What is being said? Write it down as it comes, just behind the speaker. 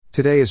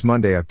Today is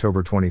Monday,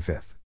 October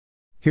 25th.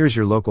 Here's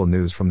your local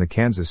news from the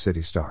Kansas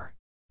City Star.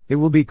 It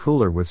will be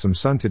cooler with some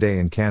sun today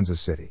in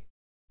Kansas City.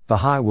 The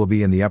high will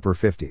be in the upper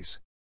 50s.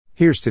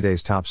 Here's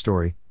today's top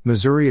story.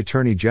 Missouri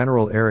Attorney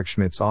General Eric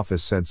Schmitt's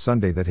office said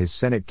Sunday that his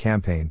Senate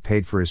campaign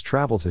paid for his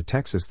travel to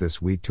Texas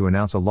this week to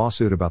announce a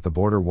lawsuit about the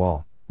border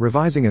wall,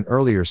 revising an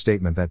earlier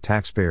statement that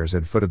taxpayers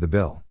had footed the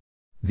bill.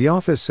 The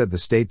office said the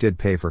state did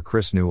pay for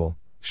Chris Newell,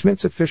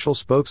 Schmitt's official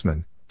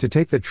spokesman, to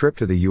take the trip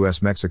to the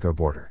U.S Mexico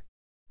border.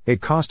 It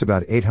cost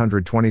about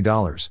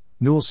 $820,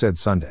 Newell said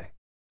Sunday.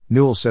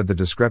 Newell said the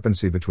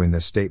discrepancy between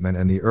this statement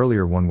and the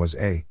earlier one was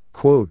a,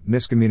 quote,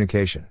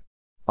 miscommunication.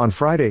 On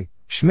Friday,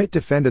 Schmitt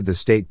defended the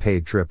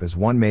state-paid trip as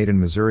one made in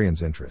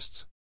Missourians'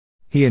 interests.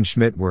 He and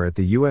Schmitt were at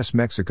the U.S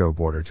Mexico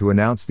border to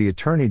announce the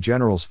Attorney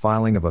General's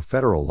filing of a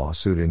federal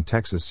lawsuit in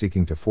Texas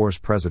seeking to force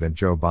President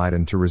Joe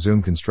Biden to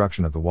resume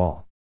construction of the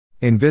wall.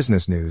 In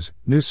business news,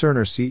 new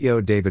Cerner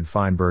CEO David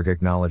Feinberg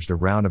acknowledged a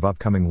round of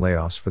upcoming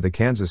layoffs for the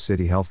Kansas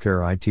City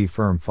healthcare IT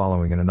firm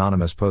following an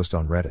anonymous post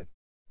on Reddit.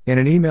 In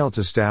an email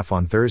to staff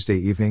on Thursday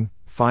evening,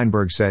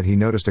 Feinberg said he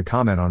noticed a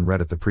comment on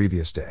Reddit the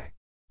previous day.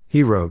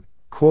 He wrote,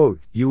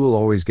 quote, "You will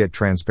always get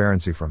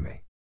transparency from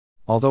me.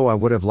 Although I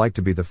would have liked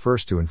to be the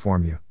first to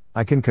inform you,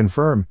 I can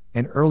confirm,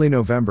 in early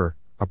November,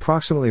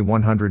 approximately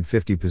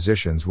 150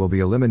 positions will be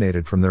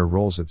eliminated from their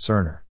roles at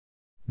Cerner.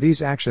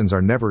 These actions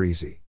are never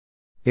easy.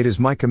 It is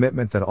my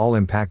commitment that all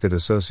impacted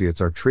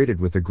associates are treated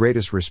with the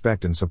greatest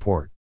respect and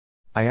support.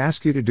 I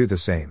ask you to do the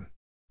same."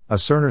 A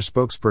Cerner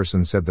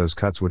spokesperson said those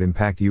cuts would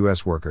impact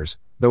U.S. workers,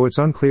 though it's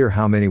unclear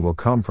how many will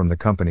come from the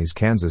company's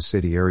Kansas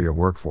City area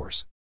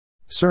workforce.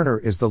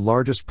 Cerner is the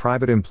largest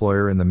private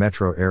employer in the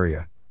metro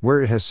area,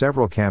 where it has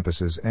several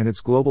campuses and its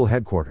global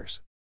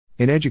headquarters.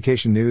 In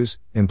education news,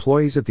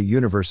 employees at the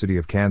University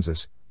of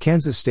Kansas,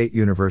 Kansas State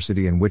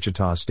University and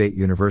Wichita State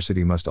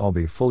University must all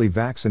be fully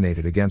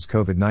vaccinated against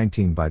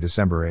COVID-19 by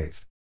December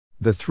 8.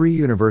 The three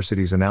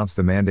universities announced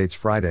the mandates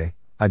Friday,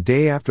 a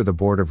day after the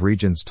Board of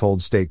Regents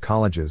told state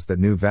colleges that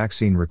new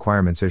vaccine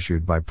requirements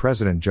issued by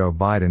President Joe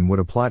Biden would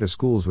apply to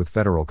schools with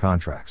federal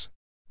contracts.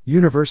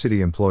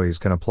 University employees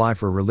can apply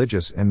for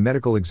religious and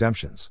medical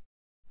exemptions.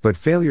 But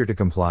failure to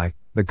comply,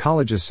 the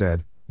colleges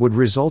said, would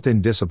result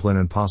in discipline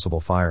and possible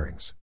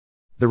firings.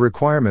 The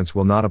requirements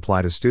will not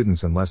apply to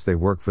students unless they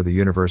work for the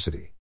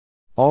university.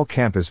 All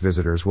campus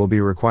visitors will be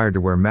required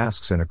to wear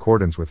masks in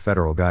accordance with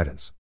federal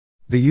guidance.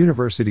 The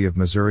University of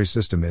Missouri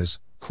system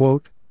is,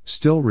 quote,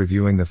 still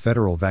reviewing the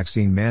federal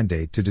vaccine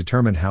mandate to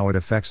determine how it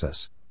affects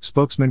us,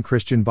 spokesman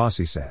Christian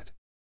Bossi said.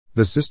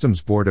 The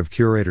system's board of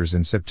curators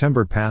in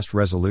September passed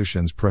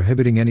resolutions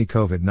prohibiting any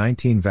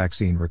COVID-19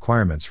 vaccine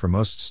requirements for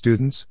most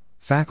students,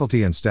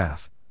 faculty and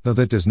staff, though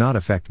that does not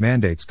affect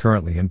mandates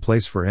currently in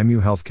place for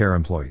MU healthcare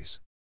employees.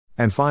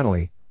 And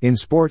finally, in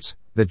sports,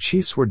 the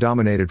Chiefs were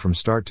dominated from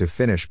start to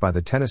finish by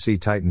the Tennessee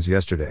Titans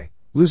yesterday,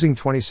 losing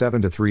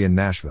 27-3 in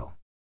Nashville.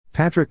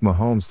 Patrick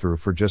Mahomes threw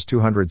for just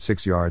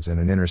 206 yards and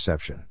an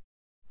interception.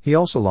 He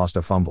also lost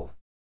a fumble.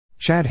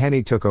 Chad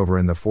Henne took over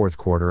in the fourth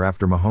quarter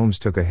after Mahomes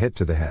took a hit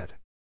to the head.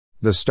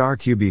 The star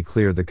QB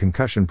cleared the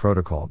concussion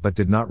protocol but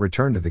did not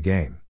return to the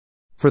game.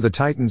 For the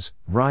Titans,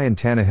 Ryan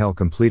Tannehill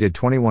completed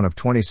 21 of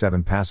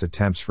 27 pass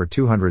attempts for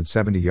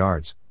 270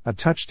 yards, a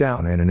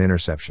touchdown and an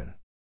interception.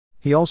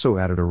 He also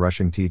added a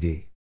rushing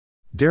TD.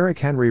 Derrick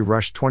Henry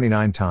rushed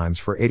 29 times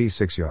for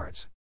 86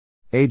 yards.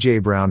 A.J.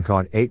 Brown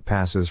caught 8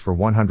 passes for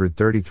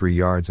 133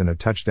 yards and a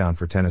touchdown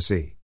for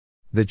Tennessee.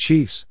 The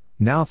Chiefs,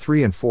 now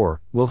 3-4,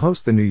 will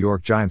host the New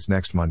York Giants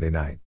next Monday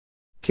night.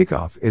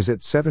 Kickoff is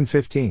at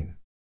 7:15.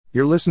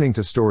 You're listening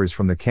to stories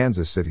from the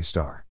Kansas City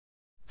Star.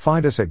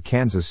 Find us at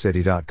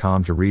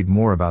kansascity.com to read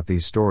more about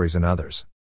these stories and others.